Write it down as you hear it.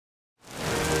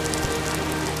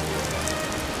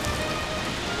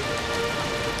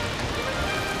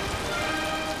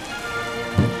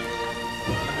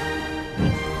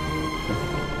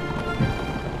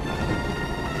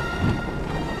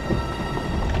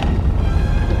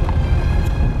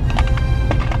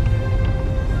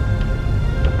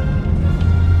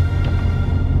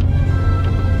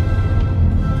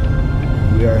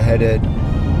headed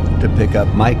to pick up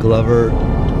Mike Glover.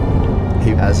 He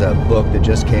has a book that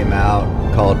just came out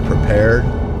called Prepared.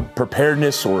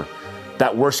 Preparedness, or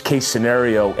that worst case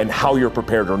scenario and how you're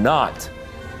prepared or not,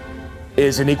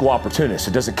 is an equal opportunist.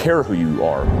 It doesn't care who you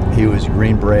are. He was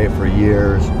Green Beret for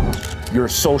years. Your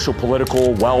social,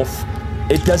 political, wealth,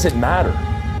 it doesn't matter.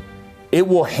 It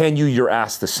will hand you your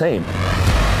ass the same.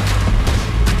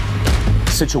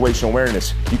 Situational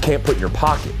awareness, you can't put in your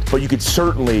pocket, but you could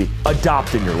certainly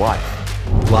adopt in your life.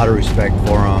 A lot of respect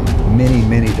for him.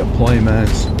 Many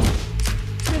deployments.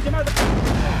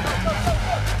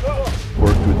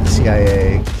 Worked with the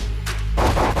CIA.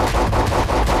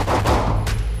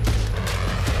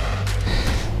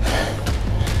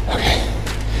 Okay,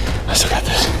 I still got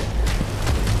this.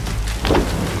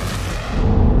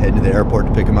 Heading to the airport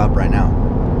to pick him up right now.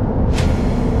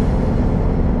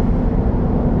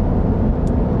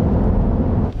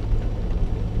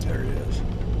 There it is.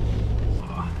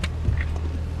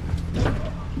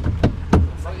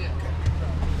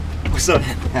 What's up?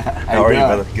 How are you,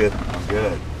 brother? Good. I'm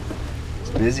good. It's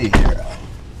busy here.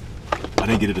 I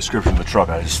didn't get a description of the truck.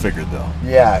 I just figured, though.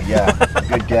 Yeah.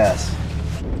 Good guess.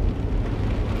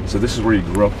 So this is where you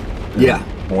grew up? Yeah.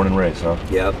 Born and raised, huh?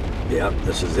 Yep.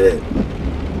 This is it.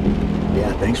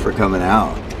 Yeah. Thanks for coming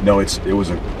out. No, it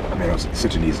was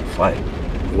such an easy flight.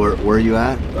 Where are you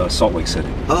at? Salt Lake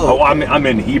City. Oh. Okay. I'm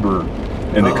in Heber,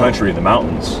 in the country, in the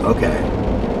mountains. Okay.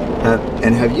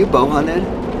 Have you bow hunted?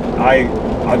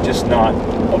 I'm just not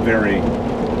a very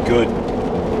good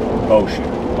bow shooter.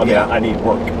 I mean, I need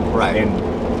work. Right.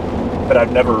 But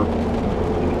I've never,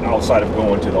 outside of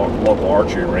going to the local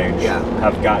archery range,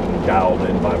 have gotten dialed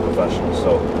in by professionals.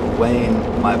 So Wayne,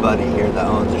 my buddy here that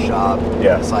owns a shop,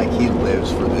 it's like he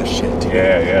lives for this shit too.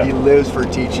 Yeah. He lives for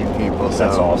teaching people. So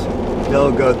that's awesome.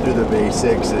 He'll go through the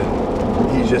basics,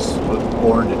 and he just was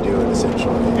born to do it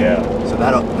essentially. Yeah. So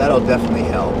that'll definitely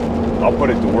help. I'll put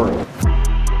it to work.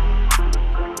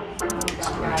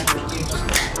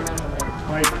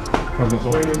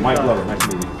 Mike Glover, nice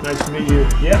to meet you. Nice to meet you.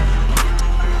 Yeah.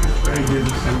 Very good.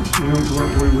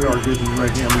 We are good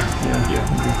right-handed. Yeah.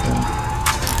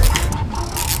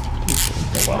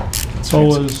 Wow. So it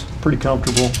was pretty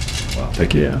comfortable. Wow.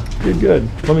 Thank you. Yeah. Good.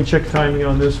 Let me check timing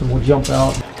on this and we'll jump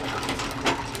out.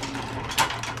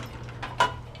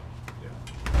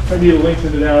 I need to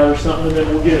lengthen it out or something, and then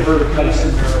we'll get her to cut us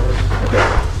in there. Okay.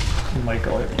 You might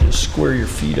go ahead and just square your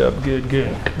feet up. Good.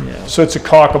 Yeah. So it's a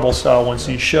cockable style one.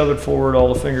 So you shove it forward,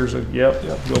 all the fingers are, go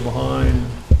behind.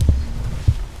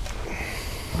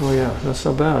 Oh yeah, that's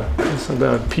not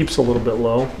bad. Peeps a little bit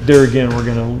low. There again, we're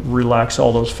gonna relax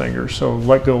all those fingers. So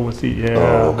let go with the,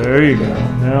 there you go.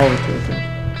 Now we're cooking.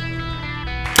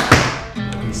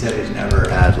 He said he's never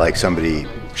had like somebody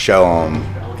show him,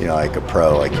 like a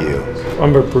pro like you.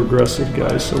 I'm a progressive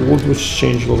guy, so we'll just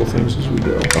change little things as we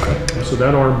go. Okay. So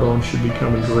that arm bone should be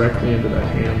coming directly into that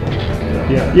handle.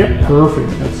 Yeah, perfect,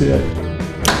 that's it.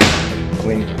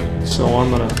 Clean. So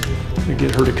I'm gonna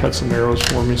get her to cut some arrows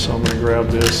for me, so I'm gonna grab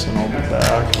this and I'll be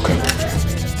back. Okay.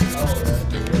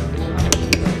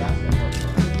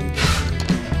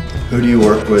 Who do you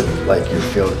work with, like your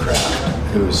field craft?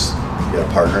 Who's your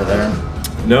partner there?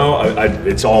 No,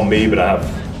 it's all me, but I have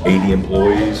 80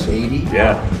 employees. 80?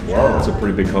 Yeah, it's a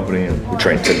pretty big company. And we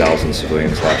trained 10,000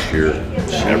 civilians last year.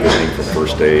 Everything from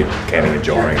first aid, canning and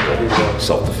jarring, to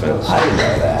self-defense. I didn't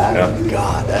know that. Yeah.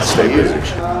 God, that's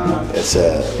huge. It's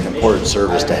an important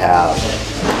service to have.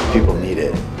 People need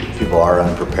it. People are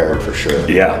unprepared for sure.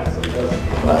 Yeah.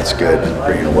 Well, that's good,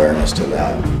 bringing awareness to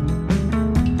that.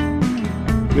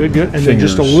 Good. And then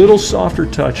just a little softer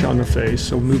touch on the face,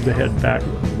 so move the head back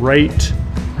right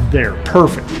there.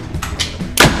 Perfect.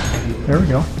 There we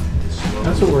go.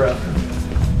 That's what we're after.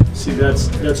 See,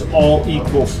 that's all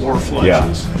equal floor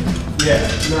flushes. Yeah,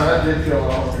 no, that did feel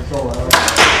out of control.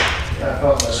 That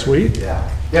felt better. Sweet. Yeah,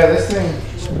 this thing,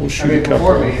 So we'll shoot a couple.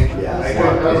 before me, I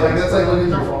was like, that's like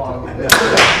looking through fog.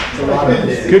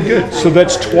 Good. So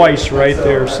that's twice right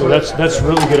there. So that's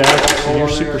really good accuracy. You're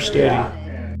super steady.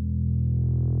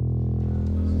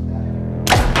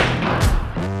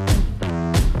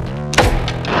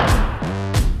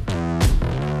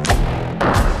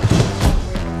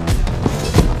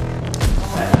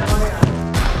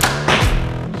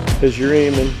 As you're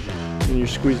aiming and you're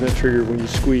squeezing that trigger, when you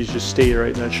squeeze, just stay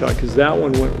right in that shot, because that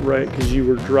one went right because you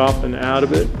were dropping out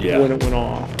of it when it went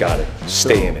off. Got it.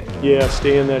 Stay in it. Yeah,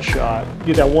 stay in that shot.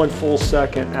 Get that 1 full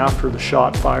second after the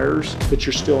shot fires that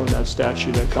you're still in that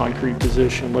statue, that concrete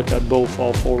position. Let that bow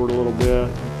fall forward a little bit.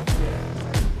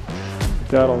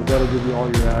 That'll give you all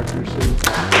your accuracy.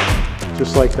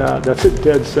 Just like that. That's a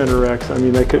dead center X. I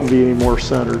mean, that couldn't be any more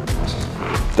centered.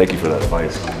 Thank you for that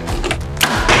advice.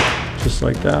 Just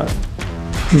like that.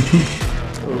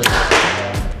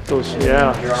 Goes,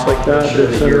 yeah, just like that.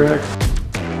 The center X.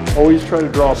 Always try to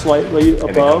draw slightly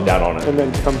above down on it. and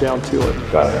then come down to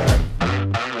it. Got it.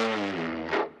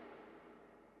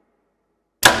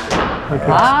 Okay.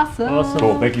 Awesome.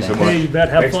 Cool. Thank you so much. Hey, you bet.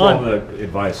 Have Thanks fun. for all the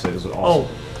advice. It was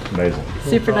awesome. Amazing.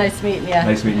 Super nice meeting you.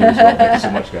 Nice meeting you as well. Thank you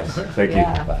so much, guys. Thank you.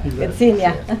 Yeah. Good seeing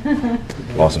you.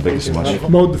 Awesome. Thank you so much.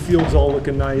 Mowed the fields all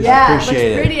looking nice. Yeah, it Appreciate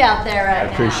looks it. pretty out there right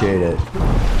now. Appreciate it.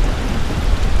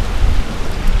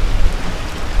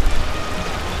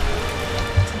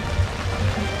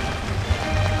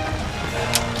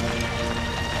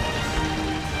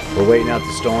 We're waiting out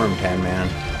the storm, Pan Man.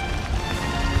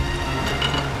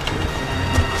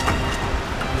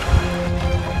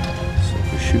 So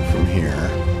if we shoot from here.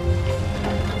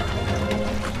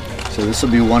 So this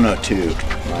will be 102.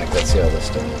 Mike, let's see how this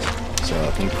does. So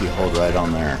I think you hold right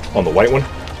on there. On the white one?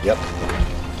 Yep.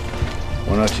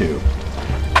 102.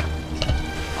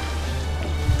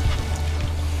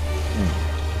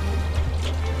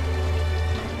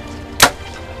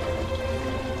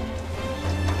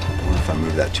 What if I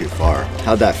move that too far?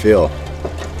 How'd that feel?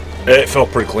 It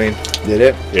felt pretty clean. Did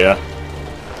it? Yeah.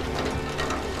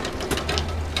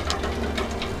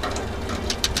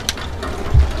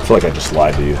 I feel like I just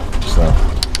lied to you just now.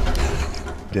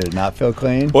 Did it not feel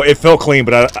clean? Well, it felt clean,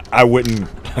 but I wouldn't,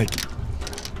 like,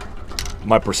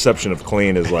 my perception of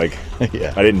clean is like,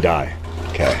 Yeah. I didn't die.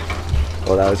 Okay.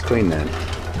 Well, that was clean then.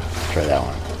 Try that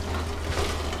one.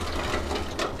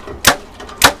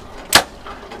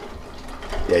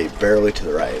 Yeah, you barely to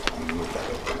the right. I'm gonna move that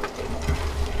over a little bit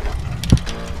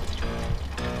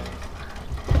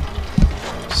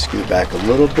more. Scoot back a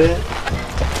little bit.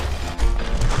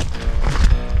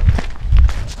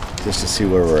 Just to see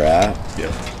where we're at.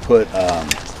 Yeah. Put,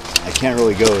 I can't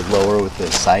really go lower with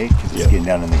the sight because it's getting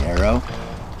down in the arrow.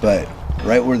 But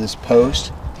right where this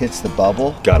post hits the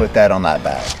bubble, put that on that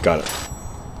back. Got it.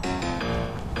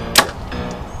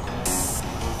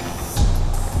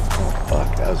 Oh,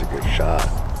 fuck, that was a good shot.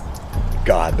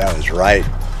 God, that was right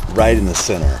in the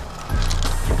center.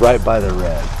 Right by the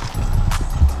red.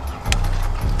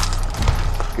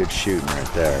 Good shooting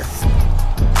right there.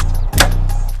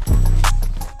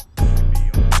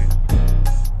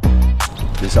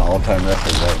 This is an all-time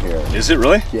record right here. Is it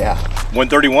really? Yeah.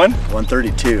 131?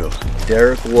 132.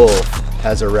 Derek Wolf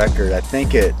has a record. I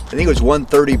think it was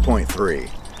 130.3.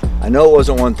 I know it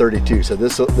wasn't 132, so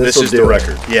this will is do the it.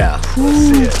 record. Yeah. Let's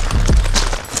see it.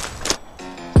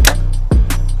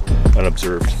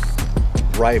 Unobserved.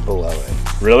 Right below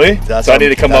it. Really? So I need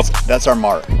to come up That's our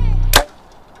mark.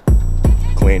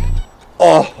 clean.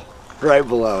 Oh, right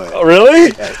below it. Oh,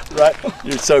 really? Yeah, right.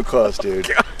 You're so close, dude.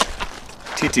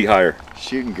 TT higher.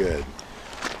 Shooting good.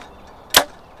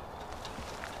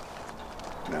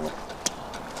 No.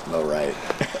 No right.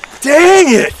 Dang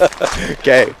it!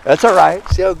 Okay, that's all right.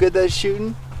 See how good that's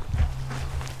shooting?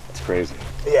 It's crazy.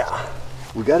 Yeah.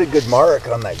 We got a good mark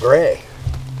on that gray.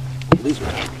 These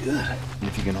are good.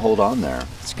 If you can hold on there,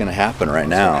 it's gonna happen right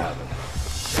now.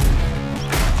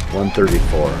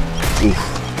 134.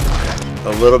 Oof. A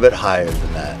little bit higher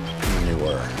than that than you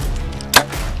were.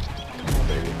 Come on,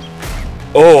 baby.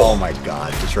 Oh my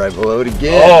God, just right below it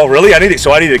again. Oh, really? I need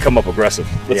to come up aggressive.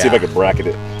 Let's see if I can bracket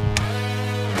it.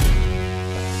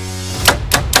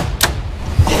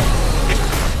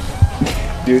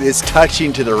 Dude, it's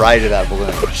touching to the right of that balloon.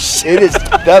 It is,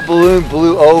 that balloon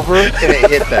blew over and it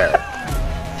hit there.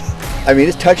 I mean,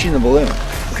 it's touching the balloon.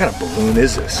 What kind of balloon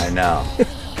is this? I know. Yeah,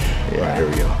 Right, here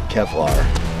we go. Kevlar.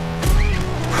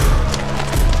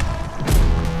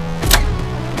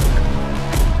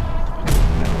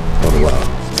 Oh, wow.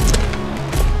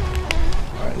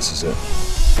 All right, this is it.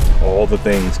 All the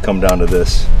things come down to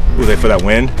this. Ooh, they for that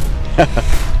wind?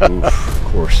 Oof, of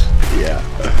course. Yeah.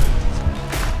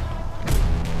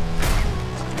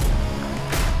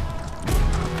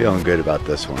 Feeling good about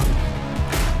this one.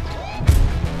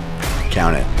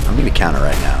 Count it. I'm gonna count it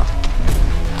right now.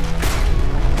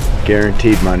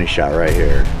 Guaranteed money shot right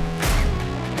here.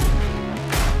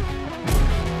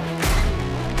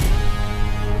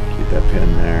 Keep that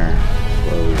pin there.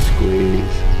 Slowly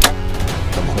squeeze.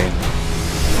 Come clean.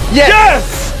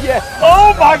 Yes! Yes!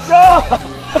 Oh my God!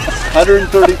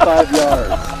 135 yards.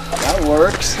 That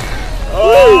works.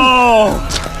 Oh!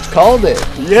 Called it.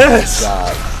 Yes!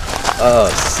 God. Oh,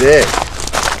 sick.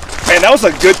 Man, that was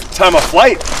a good time of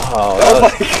flight. Oh,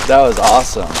 that was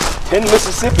awesome. In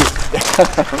Mississippi.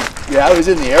 Yeah, I was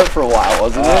in the air for a while,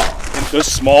 wasn't it? And those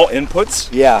small inputs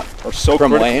Yeah. are so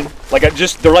From critical. Wayne? Like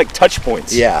they're like touch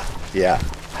points. Yeah, yeah.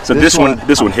 So this one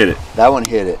hit it. That one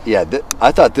hit it. Yeah,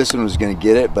 I thought this one was going to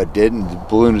get it, but didn't. The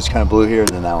balloon was kind of blue here, and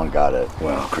then that one got it.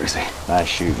 Wow, crazy. Nice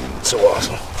shooting. So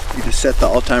awesome. You just set the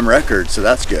all-time record, so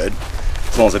that's good.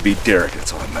 As long as I beat Derek,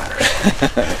 that's all that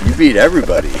matters. You beat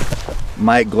everybody.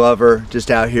 Mike Glover just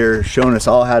out here showing us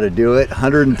all how to do it.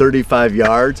 135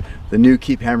 yards, the new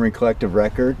Keep Hammering Collective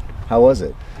record. How was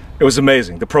it? It was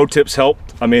amazing. The pro tips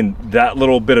helped. I mean, that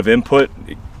little bit of input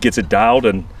gets it dialed,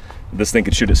 and this thing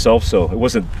could shoot itself, so it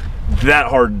wasn't that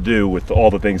hard to do with all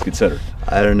the things considered.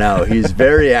 I don't know. He's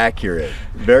very accurate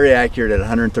at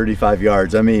 135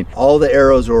 yards. I mean, all the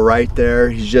arrows were right there.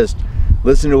 He's just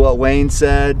listening to what Wayne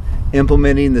said,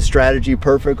 implementing the strategy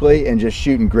perfectly, and just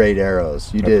shooting great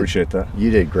arrows. I appreciate that. You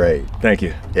did great. Thank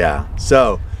you. Yeah.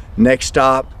 So next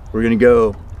stop, we're gonna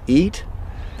go eat,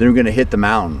 then we're gonna hit the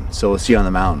mountain. So we'll see you on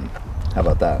the mountain. How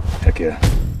about that? Heck yeah.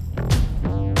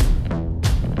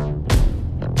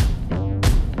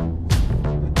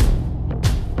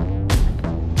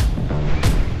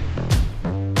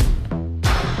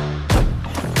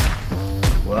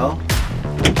 Well,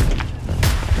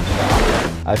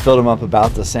 I filled them up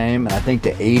about the same, and I think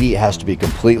the 80 has to be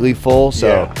completely full, so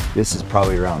yeah. This is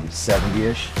probably around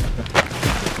 70-ish.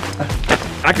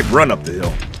 I could run up the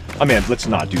hill. I mean, let's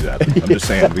not do that. I'm just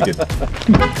saying we could.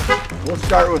 We'll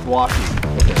start with walking.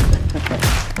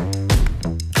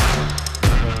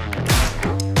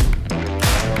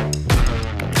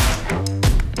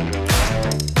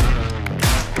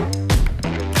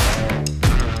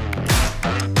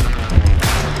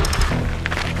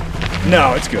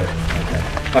 No, it's good. Okay.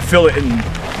 I feel it in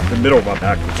the middle of my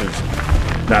back, which is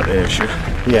not the issue.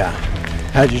 Yeah.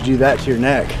 How'd you do that to your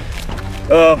neck?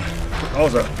 I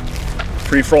was a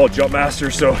free-for-all jump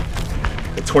master, so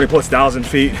at 20,000+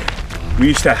 feet, we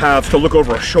used to have to look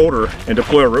over our shoulder and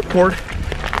deploy a ripcord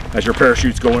as your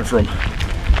parachute's going from,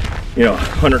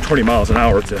 120 miles an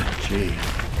hour to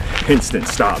instant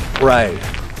stop. Right.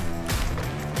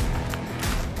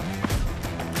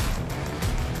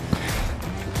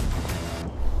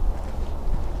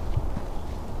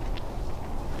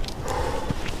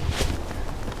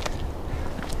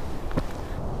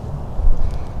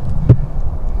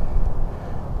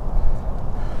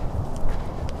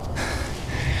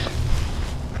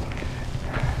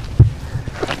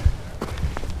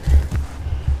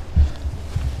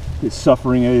 Get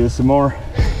suffering ASMR.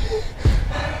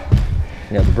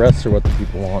 Yeah, the breaths are what the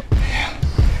people want.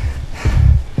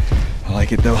 I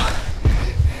like it though.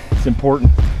 It's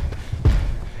important.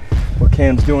 What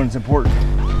Cam's doing is important.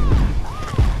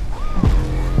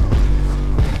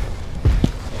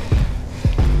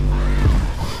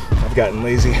 I've gotten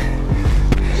lazy.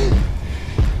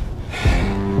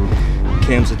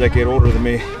 Cam's a decade older than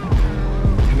me.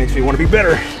 It makes me want to be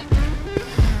better.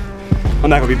 I'm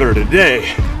not gonna be better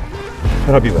today,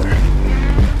 but I'll be better.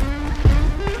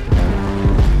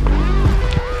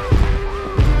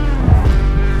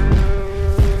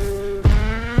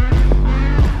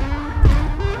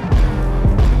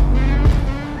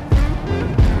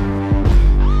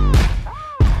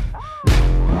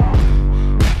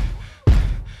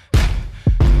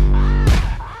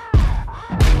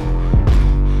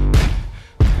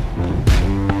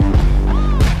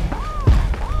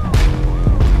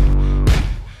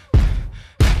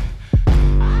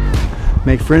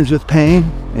 Make friends with pain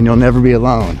and you'll never be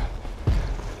alone.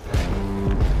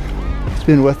 It's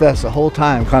been with us the whole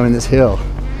time climbing this hill.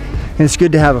 And it's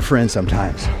good to have a friend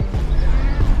sometimes.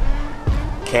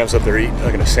 Cam's up there eating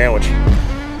like a sandwich.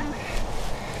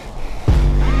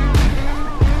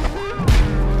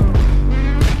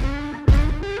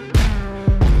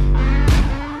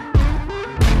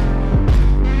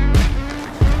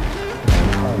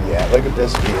 Oh yeah, look at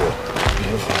this view.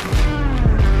 Beautiful.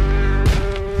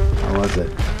 How was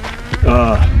it?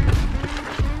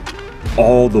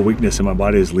 All the weakness in my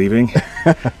body is leaving.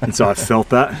 And so I felt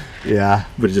that. Yeah.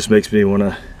 But it just makes me want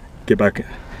to get back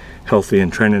healthy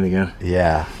and training again.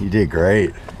 Yeah, you did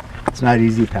great. It's not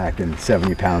easy packing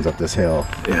 70 pounds up this hill.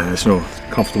 Yeah, there's no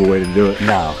comfortable way to do it.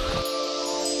 No.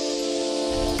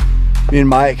 Me and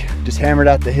Mike just hammered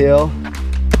out the hill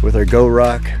with our Go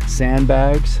Ruck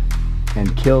sandbags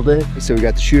and killed it. So we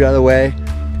got the shoot out of the way.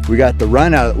 We got the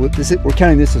run out. We're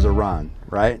counting this as a run,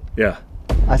 right? Yeah.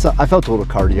 I felt a little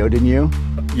cardio, didn't you?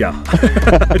 Yeah,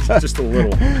 just a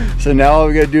little. So now all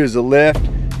we gotta do is a lift,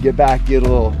 get back, get a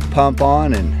little pump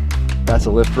on, and that's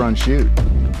a lift, run, shoot.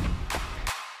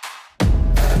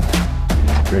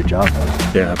 Great job, buddy.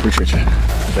 Yeah, I appreciate you.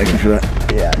 Thank you for that.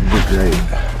 Yeah, you did great.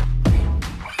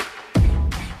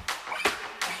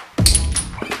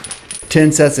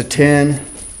 10 sets of 10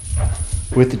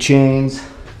 with the chains.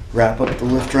 Wrap up the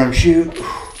lift, run, shoot.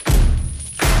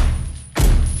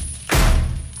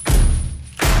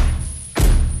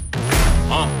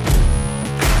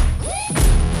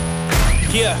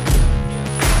 Yeah.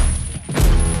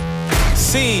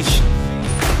 Siege.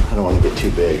 I don't want to get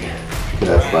too big. Because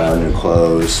I have to buy our new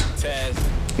clothes.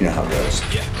 You know how it goes.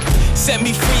 Set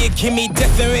me free and give me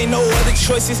death, there ain't no other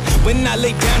choices. When I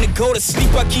lay down to go to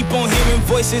sleep, I keep on hearing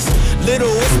voices. Little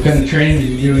What kind of training did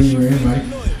you do when you were in,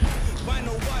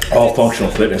 Mike? All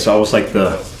functional fitness. I was like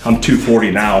I'm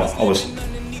 240 now. I was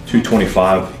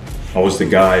 225. I was the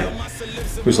guy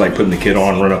who was like putting the kid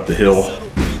on, run up the hill.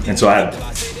 And so I had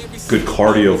good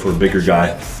cardio for a bigger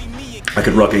guy. I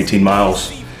could ruck 18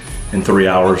 miles in 3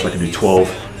 hours. I could do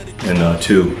 12 in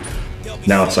 2.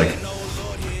 Now it's like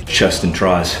chest and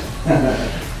tries.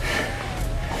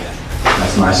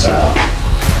 That's my style.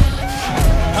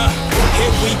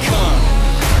 Here we come.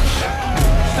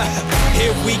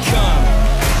 Here we come.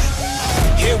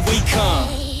 Here we come.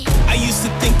 I used to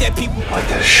think that people I like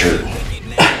that shirt.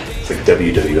 It's like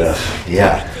WWF.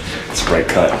 Yeah. It's a right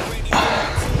cut.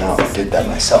 No, I did that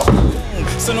myself.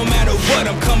 so no matter what,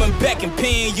 I'm coming back and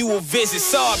paying you a visit.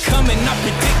 Saw it coming, I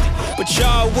predicted, but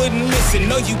y'all wouldn't listen.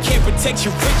 No, you can't protect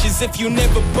your riches if you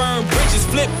never burn bridges.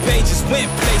 Flip pages, went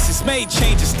places, made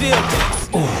changes, still.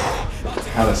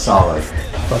 That was solid.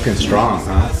 Fucking strong,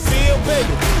 huh? Feel, baby,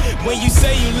 when you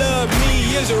say you love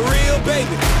me, is a real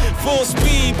baby. Full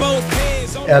speed, both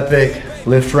hands on. Epic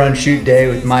lift, run, shoot day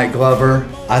with Mike Glover.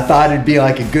 I thought it'd be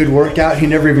like a good workout. He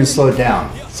never even slowed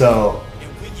down. So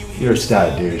you're a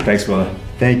stud, dude. Thanks, brother.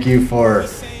 Thank you for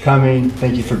coming.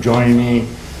 Thank you for joining me.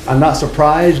 I'm not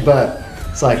surprised, but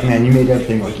it's like, man, you made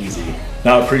everything look easy.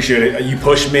 No, I appreciate it. You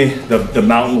pushed me. The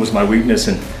mountain was my weakness,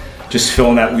 and just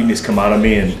feeling that weakness come out of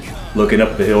me and looking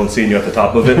up the hill and seeing you at the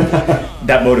top of it,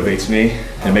 that motivates me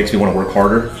and makes me want to work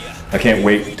harder. I can't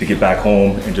wait to get back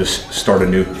home and just start a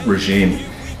new regime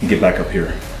and get back up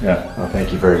here. Yeah. Well,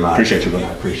 thank you very much. Appreciate you, brother.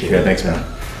 I appreciate it. Yeah, thanks, man.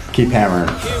 Keep hammering.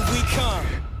 Here we come.